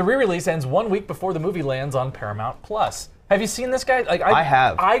 The re-release ends 1 week before the movie lands on Paramount+. Have you seen this guy? Like I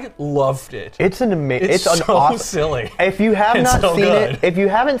have. I loved it. It's an amazing. It's an so awesome. silly. If you have It's not so seen good. it, if you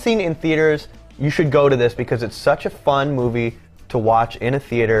haven't seen it in theaters, you should go to this because it's such a fun movie to watch in a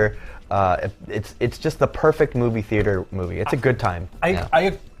theater. It's just the perfect movie theater movie. It's a good time.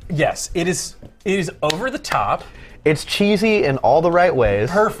 Yes, it is. It is over the top. It's cheesy in all the right ways.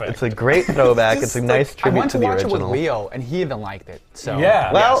 Perfect. It's a great throwback. It's a nice I tribute went to the watch original. it with Leo, and he even liked it. So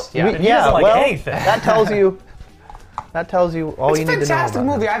Yeah. Well, yes, yeah. He doesn't like anything. that tells you. That tells you all It's you a need to know. fantastic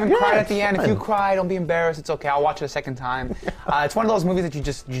about movie. it. I haven't Yeah, cried at it's the end. If you fun. cry, don't be embarrassed. It's okay. I'll watch it a second time. It's one of those movies that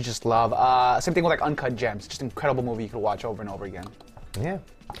you just love. Same thing with like Uncut Gems. Just an incredible movie you could watch over and over again. Yeah,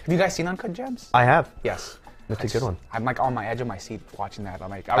 Have you guys seen Uncut Gems? I have. Yes. It's a good one. I'm like on my edge of my seat watching that. I'm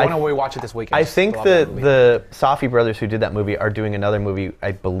like, I want to rewatch it this weekend. I Just think love that that movie. the Safdie brothers who did that movie are doing another movie,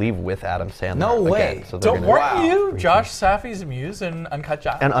 I believe, with Adam Sandler. No way. Again. So they're Don't gonna- weren't you Josh Safdie's muse in Uncut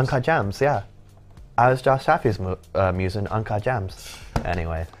Gems? And Uncut Gems, yeah. I was Josh Safdie's muse in Uncut Gems.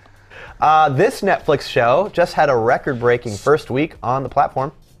 Anyway. This Netflix show just had a record-breaking first week on the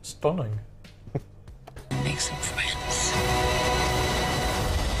platform. Stunning. Make some friends.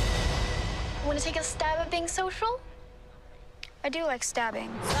 Want to take a stab at being social? I do like stabbing.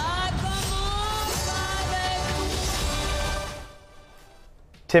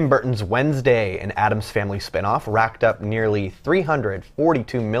 Tim Burton's Wednesday, an Addams Family spinoff, racked up nearly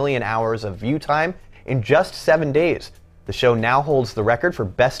 342 million hours of view time in just 7 days. The show now holds the record for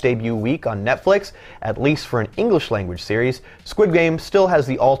best debut week on Netflix, at least for an English language series. Squid Game still has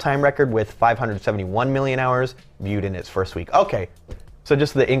the all-time record with 571 million hours viewed in its first week. Okay, so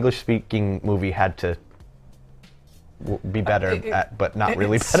just the English-speaking movie had to be better, but not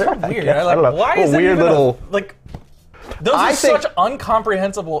really It's better. so I weird. guess. I don't know. Why A is it weird even little. like? Those I are think- such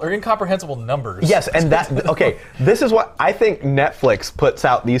incomprehensible numbers. Yes, and that, okay, this is what I think Netflix puts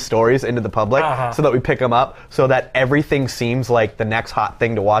out these stories into the public so that we pick them up, so that everything seems like the next hot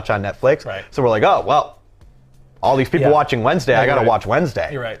thing to watch on Netflix. Right. So we're like, oh, well, all these people watching Wednesday, I you're gotta right. watch Wednesday.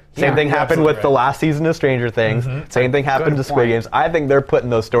 You're right. Same Yeah, thing you're happened with absolutely the right. last season of Stranger Things. Same thing happened to Squid point. Games. I think they're putting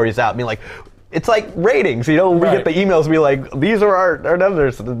those stories out, being like, it's like ratings, you know, we Right. get the emails, be like, these are our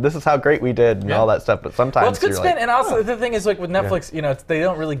numbers, this is how great we did, and Yeah. all that stuff, but sometimes Well, it's good you're spin, like, and also the thing is, like with Netflix, you know, they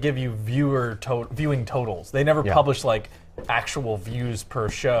don't really give you viewing totals. They never Yeah. publish like actual views per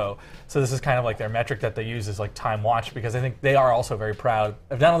show. So this is kind of like their metric that they use is like time watched, because I think they are also very proud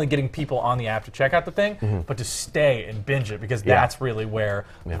of not only getting people on the app to check out the thing, but to stay and binge it, because that's really where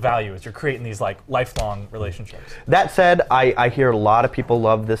the value is. You're creating these like lifelong relationships. That said, I hear a lot of people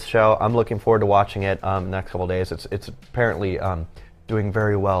love this show. I'm looking forward to watching it the next couple of days. It's apparently doing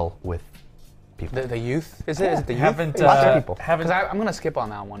very well with people. The youth? Is it the youth? Haven't Lots of people. haven't Because I'm going to skip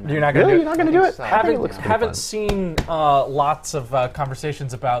on that one. You're not gonna Really? do You're not going to do it? so. I think it Haven't looks pretty haven't fun. seen lots of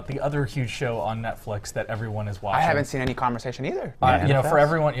conversations about the other huge show on Netflix that everyone is watching. I haven't seen any conversation either. You know, for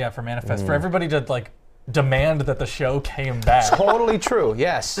everyone, for Manifest, for everybody to like demand that the show came back. Totally true,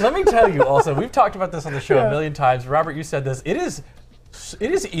 yes. Let me tell you also, we've talked about this on the show a million times. Robert, you said this. It is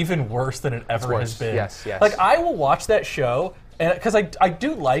even worse than it ever has worse. been. Yes, yes. Like I will watch that show, and because I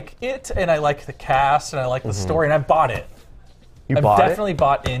do like it, and I like the cast, and I like the story, and I bought it. You I've bought definitely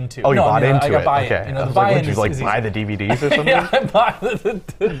bought into. it? Oh, you no, bought I mean, into I got it. buy Okay. it. You know, I the was like, buy-in would you is like easy. buy the DVDs or something? Yeah, I bought the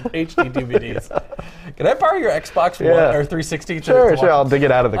HD DVDs. Can I borrow your Xbox One Yeah. or 360? to Sure, watch sure. I'll it? dig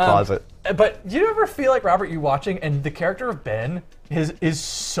it out of the closet. But do you ever feel like, Robert, you watching and the character of Ben is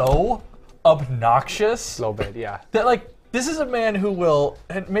so obnoxious A little bit, yeah. that like this is a man who will,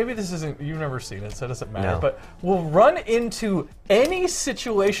 and maybe this isn't, you've never seen it, so it doesn't matter, No. but will run into any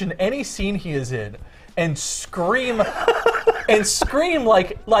situation, any scene he is in, and scream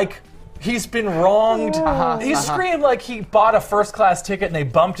like he's been wronged. He screamed like he bought a first class ticket and they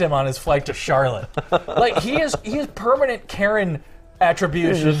bumped him on his flight to Charlotte. Like he has permanent Karen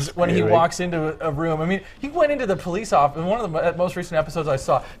attributions when he screaming. walks into a room. I mean, he went into the police office. In one of the most recent episodes I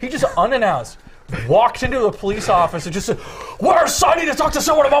saw, he just unannounced walked into the police office and just said, "Where's I need to talk to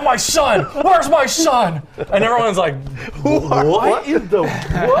someone about my son. Where's my son?" And everyone's like, "What in the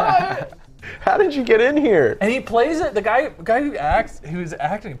what?" How did you get in here? And he plays it. The guy who's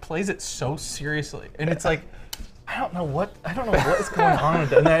acting plays it so seriously, and it's like, I don't know what is going on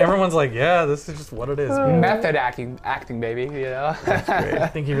with it. And then everyone's like, "Yeah, this is just what it is." Method acting, baby. You know. I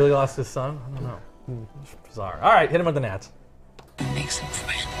think he really lost his son. I don't know. It's bizarre. All right, hit him with the Nats. Make some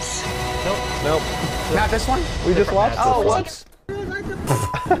friends. Nope. Not this one. We just watched this Oh, one. whoops.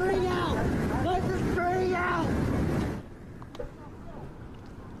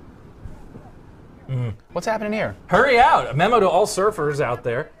 What's happening here? Hurry out! A memo to all surfers out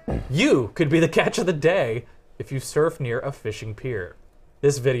there. You could be the catch of the day if you surf near a fishing pier.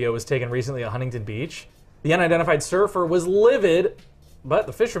 This video was taken recently at Huntington Beach, The unidentified surfer was livid, but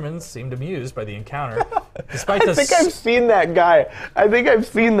the fishermen seemed amused by the encounter. Despite I think I've seen that guy. I think I've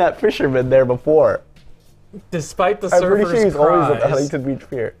seen that fisherman there before. Despite the I'm pretty surfer's sure he's always at the cries, Huntington Beach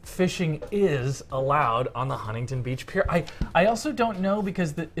Pier. fishing is allowed on the Huntington Beach Pier. I also don't know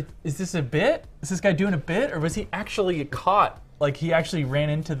because is this a bit? Is this guy doing a bit, or was he actually caught? Like he actually ran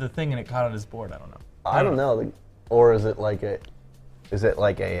into the thing and it caught on his board. I don't know. I don't know. Or is it like a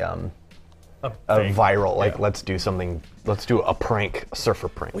viral? Like let's do something. Let's do a prank, a surfer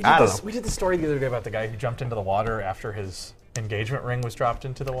prank. I don't know. We did the story the other day about the guy who jumped into the water after his engagement ring was dropped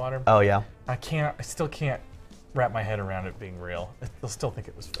into the water. Oh yeah. I still can't wrap my head around it being real. They'll still think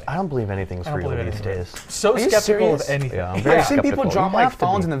it was fake. I don't believe anything's real these days. So Are you skeptical of serious? anything. Yeah, I'm very I've seen skeptical. people drop You like have to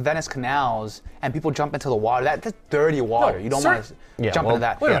phones be. in the Venice canals, and people jump into the water. That's dirty water. You don't want to Yeah, jump well, into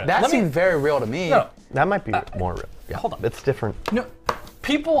that. wait a minute. That Let me- seemed very real to me. No. That might be more real. Yeah, hold on. It's different. No,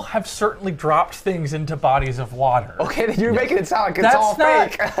 people have certainly dropped things into bodies of water. Okay, then you're making it sound like it's That's all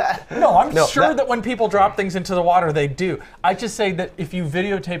not- fake. No, I'm No, sure that- that when people drop things into the water, they do. I just say that if you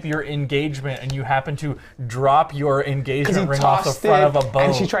videotape your engagement and you happen to drop your Because he engagement ring off the tossed front it, of a boat.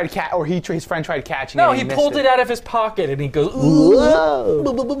 and she tried to catch, or his friend tried catching it. No, and he missed pulled it out of his pocket and he goes, ooh.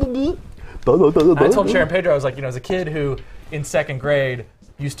 I told Sharon Pedro, I was like, as a kid who in second grade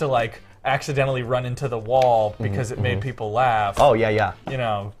used to like accidentally run into the wall because it made people laugh. Oh yeah.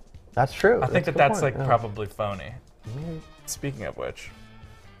 That's true. I think a good that's point, like probably phony. Speaking of which,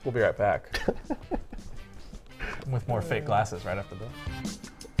 we'll be right back with more fake glasses right after this.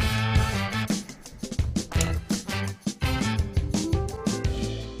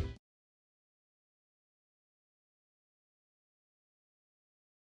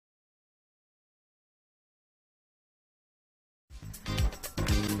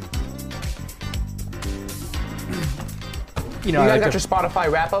 You guys got your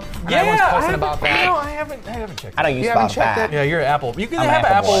Spotify wrap up? And Yeah, everyone's I posting haven't, about that. No, I haven't checked. I don't use You haven't Spotify. checked it? Yeah, you're Apple. You can I'm have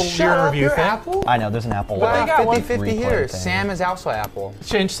an an Apple Apple boy. Shut year up, review you're thing. Apple? I know there's an Apple. Well, they got one 50-50 replay here. thing. Sam is also Apple.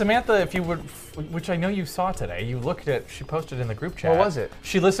 Change Samantha, if you would, which I know you saw today. You looked at. She posted in the group chat. What was it?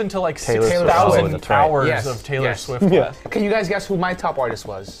 She listened to like Taylor Swift. 6,000 Oh, that's right. hours Yes, of Taylor yes. Swift. Yeah. Can you guys guess who my top artist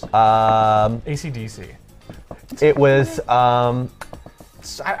was? AC/DC. It was I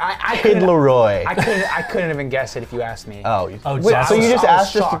Kid couldn't- Leroy. I couldn't even guess it if you asked me. Oh, Oh, wait, Jazz so you was- just I was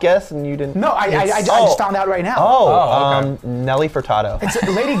asked just to shocked. guess and you didn't? No, I just found out right now. Oh, okay. Nelly Furtado. It's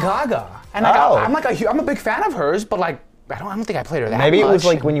Lady Gaga. And like, I'm a big fan of hers, but like I don't think I played her that Maybe it was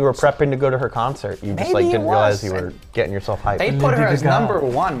much. like when you were prepping to go to her concert, you just like Maybe it didn't realize was. you were getting yourself hyped. They put her as Gaga. number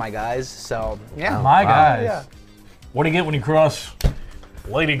one, my guys. So yeah. My guys. Yeah. What do you get when you cross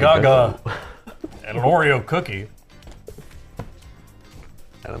Lady Gaga and an Oreo cookie?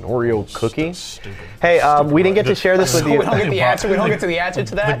 And an Oreo cookie. Hey, we didn't get to share this with you. We don't get the answer. We don't get to the answer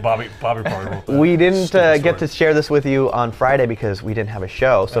to that. Bobby probably wrote that. We didn't Stupid get story. to share this with you on Friday because we didn't have a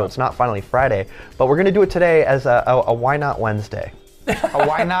show, so it's not finally Friday. But we're going to do it today as a Why Not Wednesday.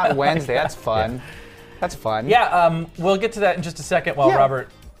 Why not Wednesday? That's fun. That's fun. Yeah, we'll get to that in just a second while Yeah. Robert.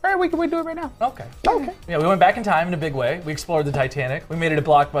 All right, we do it right now. Okay. Okay. Yeah, we went back in time in a big way. We explored the Titanic. We made it a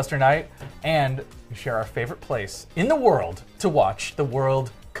blockbuster night, and we share our favorite place in the world to watch the World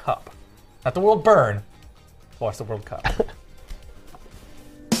Cup. Not the World Burn. Watch the World Cup.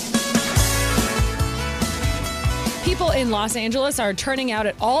 People in Los Angeles are turning out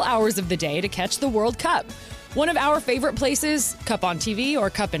at all hours of the day to catch the World Cup. One of our favorite places, cup on TV or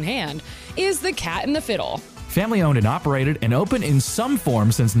cup in hand, is the Cat and the Fiddle. Family owned and operated and open in some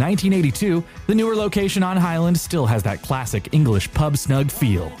form since 1982, the newer location on Highland still has that classic English pub snug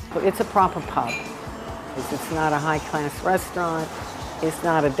feel. It's a proper pub. It's not a high-class restaurant. It's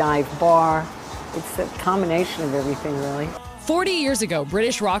not a dive bar. It's a combination of everything, really. 40 years ago,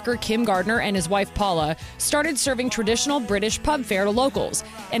 British rocker Kim Gardner and his wife Paula started serving traditional British pub fare to locals,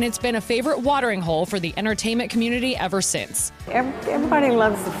 and it's been a favorite watering hole for the entertainment community ever since. Everybody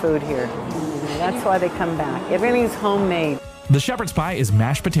loves the food here. That's why they come back. Everything's homemade. The shepherd's pie is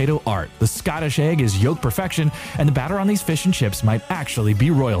mashed potato art, the Scottish egg is yolk perfection, and the batter on these fish and chips might actually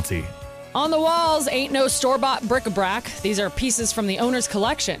be royalty. On the walls ain't no store-bought bric-a-brac. These are pieces from the owner's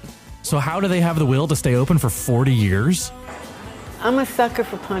collection. So how do they have the will to stay open for 40 years? I'm a sucker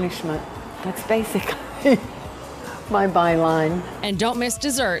for punishment. That's basically my byline. And don't miss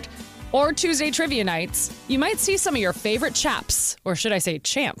dessert or Tuesday trivia nights. You might see some of your favorite chaps, or should I say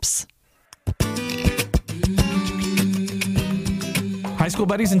champs. High school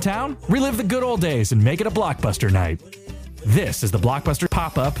buddies in town? Relive the good old days and make it a blockbuster night. This is the Blockbuster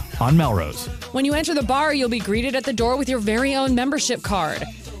pop-up on Melrose. When you enter the bar, you'll be greeted at the door with your very own membership card.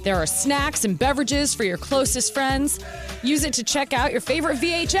 There are snacks and beverages for your closest friends. Use it to check out your favorite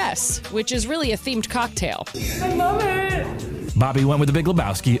VHS, which is really a themed cocktail. I love it. Bobby went with the Big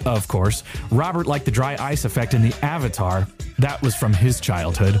Lebowski, of course. Robert liked the dry ice effect in the Avatar. That was from his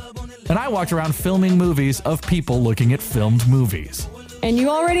childhood. And I walked around filming movies of people looking at filmed movies. And you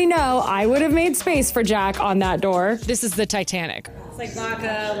already know I would have made space for Jack on that door. This is the Titanic. It's like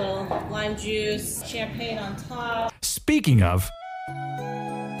vodka, a little lime juice, champagne on top. Speaking of,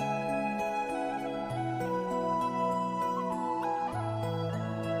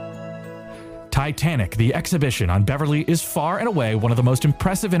 Titanic, the exhibition on Beverly, is far and away one of the most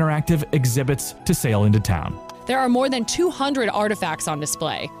impressive interactive exhibits to sail into town. There are more than 200 artifacts on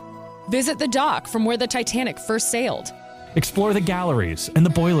display. Visit the dock from where the Titanic first sailed. Explore the galleries and the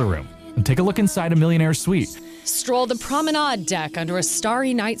boiler room, and take a look inside a millionaire's suite. Stroll the promenade deck under a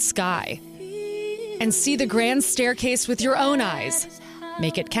starry night sky. And see the grand staircase with your own eyes.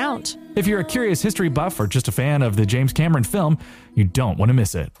 Make it count. If you're a curious history buff or just a fan of the James Cameron film, you don't want to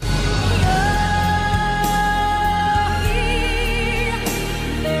miss it.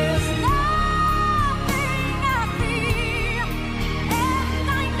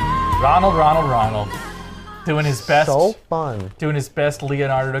 Ronald. Doing his best. So fun. Doing his best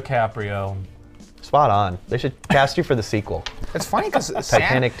Leonardo DiCaprio. Spot on. They should cast you for the sequel. It's funny because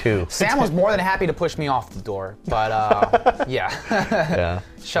Titanic 2. Sam was more than happy to push me off the door, but yeah.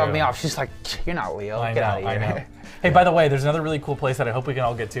 Shoved me off. She's like, "You're not Leo. Get out of here." I know. Hey, by the way, there's another really cool place that I hope we can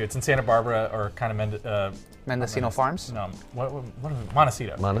all get to. It's in Santa Barbara or kind of Mendocino Farms. No, what is it?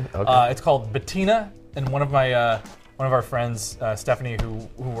 Montecito. Okay. It's called Bettina, and one of our friends, Stephanie, who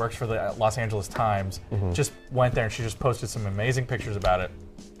works for the Los Angeles Times, just went there and she just posted some amazing pictures about it.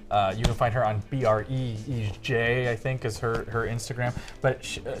 You can find her on BREEJ, I think, is her Instagram.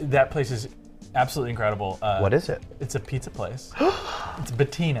 But that place is absolutely incredible. What is it? It's a pizza place. It's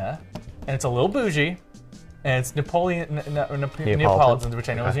Bettina, and it's a little bougie, and it's Neapolitans, which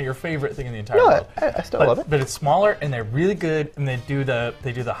I know isn't your favorite thing in the entire world. I still love it. But it's smaller, and they're really good, and they do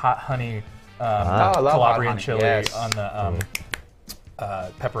the hot honey. Calabrian chili on the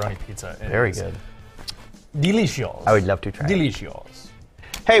pepperoni pizza. Very good. Delicious. I would love to try it. Delicious.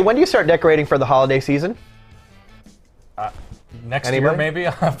 Hey, when do you start decorating for the holiday season? Next year, maybe?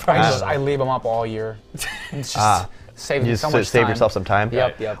 I leave them up all year. It's just saving so much time. Save yourself some time?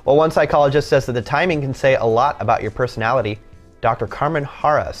 Yep. Well, one psychologist says that the timing can say a lot about your personality. Dr. Carmen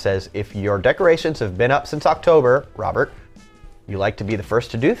Hara says if your decorations have been up since October, Robert, you like to be the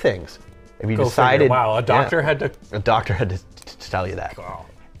first to do things. If you decided, wow, a doctor had to tell you that. Wow.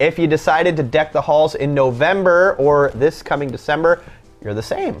 If you decided to deck the halls in November or this coming December, you're the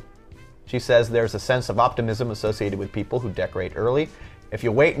same. She says there's a sense of optimism associated with people who decorate early. If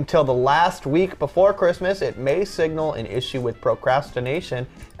you wait until the last week before Christmas, it may signal an issue with procrastination.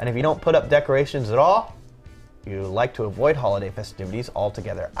 And if you don't put up decorations at all, you like to avoid holiday festivities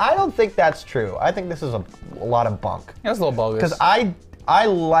altogether. I don't think that's true. I think this is a lot of bunk. That's a little bogus. Because I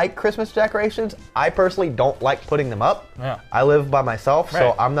like Christmas decorations. I personally don't like putting them up. Yeah. I live by myself, so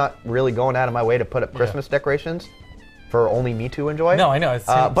Right. I'm not really going out of my way to put up Christmas decorations for only me to enjoy. No, I know. It's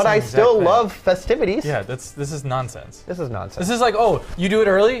but I still love festivities. Yeah, this is nonsense. This is nonsense. This is like, oh, you do it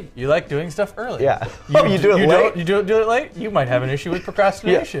early? You like doing stuff early. Yeah. You do it late? You do it late? You might have an issue with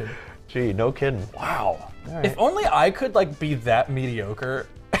procrastination. Yeah. Gee, no kidding. Wow. Right. If only I could be that mediocre.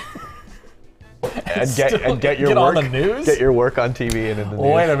 And get your work on the news. Get your work on TV and in the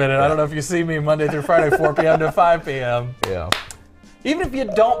news. Wait a minute. I don't know if you see me Monday through Friday, 4 p.m. to 5 p.m. Yeah. Even if you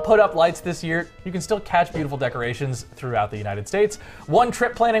don't put up lights this year, you can still catch beautiful decorations throughout the United States. One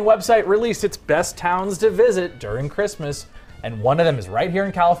trip planning website released its best towns to visit during Christmas, and one of them is right here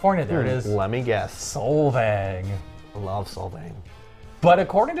in California. There it is. Let me guess. Solvang. I love Solvang. But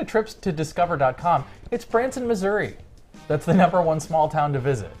according to tripstodiscover.com, it's Branson, Missouri. That's the #1 small town to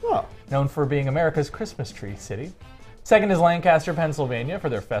visit. Oh. Known for being America's Christmas tree city. Second is Lancaster, Pennsylvania, for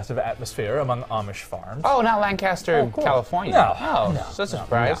their festive atmosphere among Amish farms. Oh, not Lancaster, cool. California. No, That's a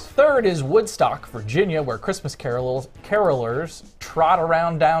surprise. Third is Woodstock, Virginia, where Christmas carolers trot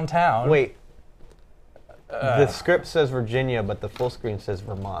around downtown. Wait. The script says Virginia, but the full screen says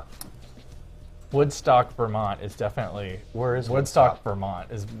Vermont. Woodstock, Vermont is definitely... Where is Woodstock, Vermont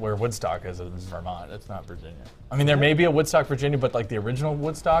is where Woodstock is in Vermont. It's not Virginia. I mean, there may be a Woodstock, Virginia, but the original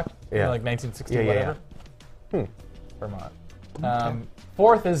Woodstock, 1960, whatever. Vermont.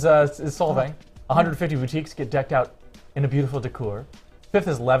 Fourth is Solvang. 150 boutiques get decked out in a beautiful decor. Fifth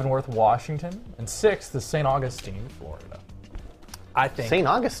is Leavenworth, Washington. And sixth is St. Augustine, Florida. I think... St.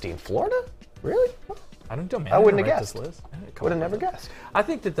 Augustine, Florida? Really? I don't know, man. I wouldn't didn't have write this guessed. list. Would have never guessed. I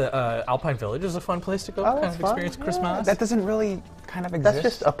think that the Alpine Village is a fun place to go. Oh, kind that's of fun. experience Christmas. That doesn't really kind of exist. That's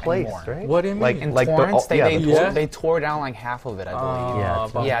just a place, anymore. right? What do you mean? Like, In like Florence, the, they tore down like half of it, I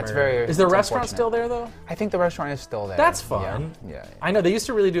believe. Yeah, It's very. Is the it's restaurant unfortunate. still there though? I think the restaurant is still there. That's fun. Yeah. I know they used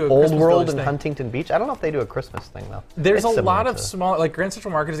to really do a Old Christmas World Village in thing. Huntington Beach. I don't know if they do a Christmas thing though. There's It's a lot similar of to- small, like Grand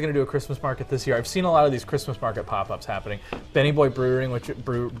Central Market is going to do a Christmas market this year. I've seen a lot of these Christmas market pop-ups happening. Benny Boy Brewery,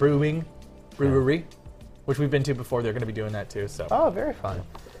 which we've been to before. They're going to be doing that too. So. Oh, very fun.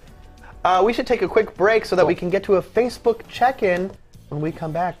 We should take a quick break so that we can get to a Facebook check-in when we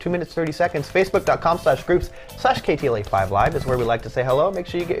come back. 2 minutes, 30 seconds. Facebook.com/groups/KTLA5Live is where we like to say hello. Make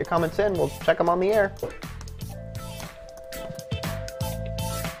sure you get your comments in. We'll check them on the air.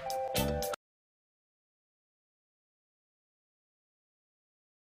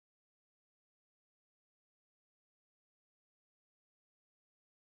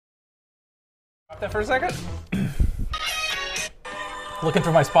 That for a second. Looking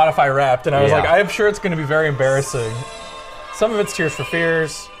for my Spotify Wrapped, and I was Yeah. like, I'm sure it's going to be very embarrassing. Some of it's Tears for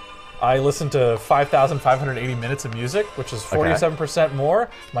Fears. I listened to 5,580 minutes of music, which is 47% more.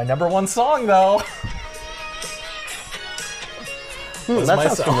 My number one song, though. was that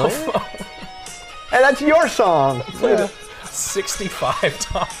sounds Myself. familiar. Hey, that's your song. Played it 65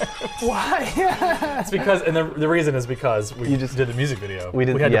 times. Why? It's because, and the reason is because we just did the music video. We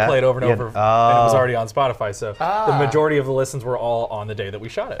did- had to yeah. play it over and You over, had- and it was oh. already on Spotify. So the majority of the listens were all on the day that we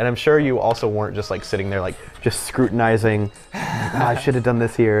shot it. And I'm sure you also weren't just like sitting there like just scrutinizing. I should have done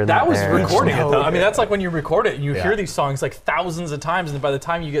this here. And That was there." recording it though. I mean, that's like when you record it and you Yeah. hear these songs like thousands of times, and by the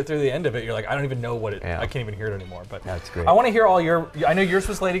time you get through the end of it, you're like, I don't even know what it. Yeah. I can't even hear it anymore. But That's great. I want to hear all your. I know yours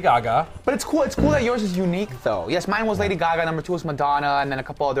was Lady Gaga. But it's cool. It's cool that yours is unique, though. Yes, mine was Lady Gaga. Number 2 was Madonna, and then a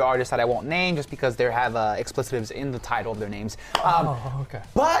couple other artists that I won't name just because they have explicitives in the title of their names. Okay.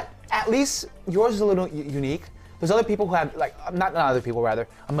 But at least yours is a little unique. There's other people who have, like, not other people, rather,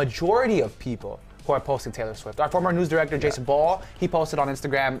 a majority of people who are posting Taylor Swift. Our former news director, Jason Ball, he posted on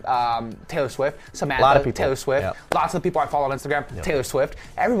Instagram Taylor Swift. Samantha, Lot of people. Taylor Swift. Yeah. Lots of the people I follow on Instagram, Taylor Swift.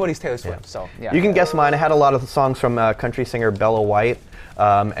 Everybody's Taylor Swift, so yeah. You can guess mine. I had a lot of songs from country singer Bella White,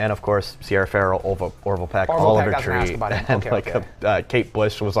 and of course Sierra Farrell, Orville Peck, Oliver Peck, I was gonna ask Tree, about him. and Okay, Kate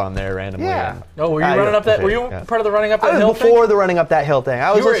Bush was on there randomly. Yeah. and- Oh, were you running up that? Were you Yeah. part of the running up that I was hill before thing? the running up that hill thing. I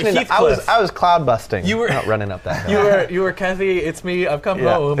was You were at listening. To, I Heathcliff. was cloud busting. You were not running up that hill. You were Kathy. It's me. I've come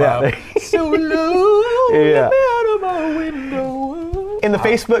Yeah, home. yeah. So low. Yeah. Out of my window. In the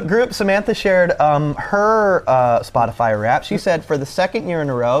Facebook group, Samantha shared her Spotify rap. She said for the second year in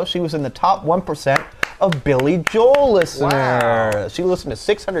a row, she was in the top 1% of Billy Joel listeners. Wow. She listened to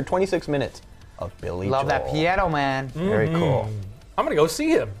 626 minutes of Billy Love Joel. that piano, man. Very cool. I'm gonna go see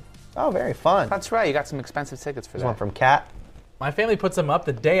him. Oh, very fun. That's right. You got some expensive tickets for There's that. one from Kat. My family puts them up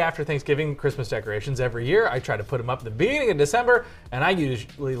the day after Thanksgiving Christmas decorations every year. I try to put them up at the beginning of December, and I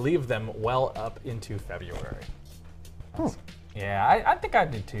usually leave them well up into February. Yeah, I think I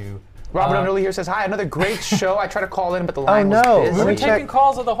did too. Robert Underly here says, hi, another great show. I tried to call in, but the Oh, line no. was busy. We were me taking check.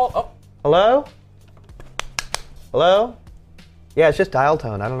 calls of the whole. Oh, Hello? Hello? Yeah, it's just dial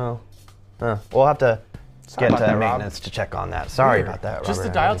tone. I don't know. We'll have to Sorry get about that, Rob. maintenance to check on that. Sorry Weird. about that, Just Robert.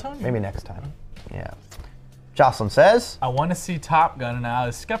 the dial Maybe- tone? Maybe next time. Yeah. Jocelyn says, I want to see Top Gun, and I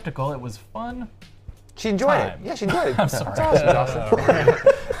was skeptical. It was fun. She enjoyed Time. it. Yeah, she enjoyed it. I'm sorry. It's awesome,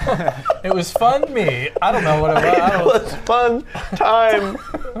 Jocelyn. It was fun me. I don't know what it was. I it don't- was fun time.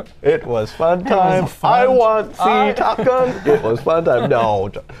 It was fun time. fun I want to time. see Top Gun. It was fun time. No,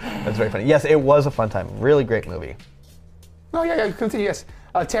 that's very funny. Yes, it was a fun time. Really great movie. No, yeah, continue, yes.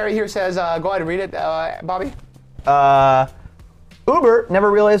 Terry here says, go ahead and read it, Bobby. Uber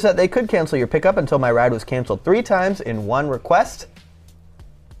never realized that they could cancel your pickup until my ride was canceled 3 times in one request.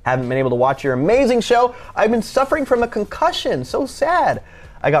 Haven't been able to watch your amazing show. I've been suffering from a concussion. So sad.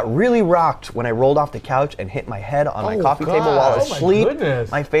 I got really rocked when I rolled off the couch and hit my head on my coffee table while Oh, my asleep. goodness.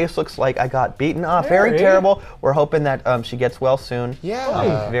 My face looks like I got beaten up. Very Terry. terrible. We're hoping that she gets well soon.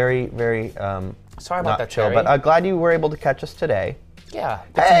 Yeah. Very, very Sorry about not that, chill. Terry. But glad you were able to catch us today. Yeah.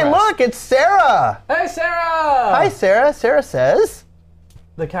 Hey, look, it's Sarah. Hey, Sarah! Hi, Sarah. Sarah says,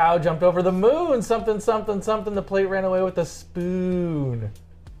 The cow jumped over the moon. Something, something, something. The plate ran away with the spoon.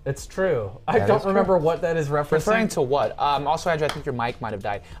 It's true. I That don't is true. remember what that is referencing. Referring to what? Also, Andrew, I think your mic might have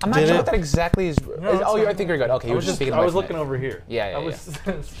died. I'm not Did sure it? what that exactly is. it's Oh, I fine. think you're good. Okay, you I were was just speaking I away was from looking it. over here. Yeah, I yeah, was,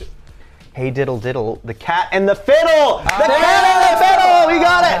 hey, diddle diddle, the cat and the fiddle. The cat and the fiddle. We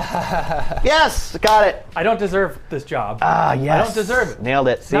got it. Yes, got it. I don't deserve this job. Ah, yes. I don't deserve it. Nailed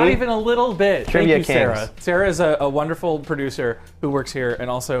it. See? Not even a little bit. Trivia Thank you, Sarah. kings. Sarah is a wonderful producer who works here, and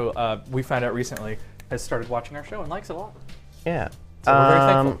also we found out recently has started watching our show and likes it a lot. Yeah. So we're very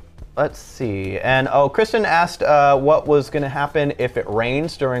thankful. Let's see. And Kristen asked what was going to happen if it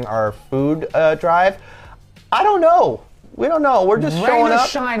rains during our food drive. I don't know. We don't know. We're just showing up. Rain or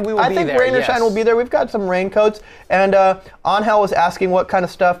shine, we will be there. I think rain or shine will be there. We've got some raincoats. And Angel was asking what kind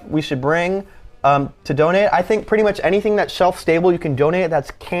of stuff we should bring to donate. I think pretty much anything that's shelf stable you can donate.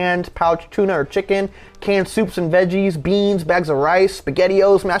 That's canned pouch tuna or chicken, canned soups and veggies, beans, bags of rice,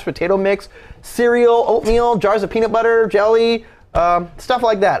 SpaghettiOs, mashed potato mix, cereal, oatmeal, jars of peanut butter, jelly, stuff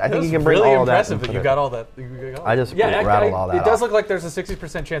like that. I think you can bring really all of that. impressive that you got all that. I just rattled all that It does off. look like there's a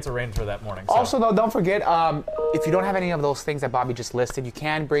 60% chance of rain for that morning. So. Also, though, don't forget, if you don't have any of those things that Bobby just listed, you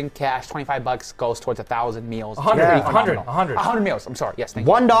can bring cash. $25 goes towards 1,000 meals. 100 meals. I'm sorry. Yes, thank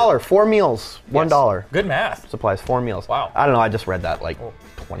you. $1, 4 meals. $1. Good math. Supplies 4 meals. Wow. I don't know. I just read that like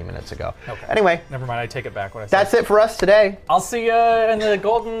 20 minutes ago. Okay. Anyway. Never mind. I take it back. What I said. That's it for us today. I'll see you in the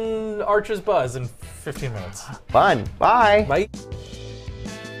Golden Arches Buzz in 15 minutes. Fun. Bye. Bye.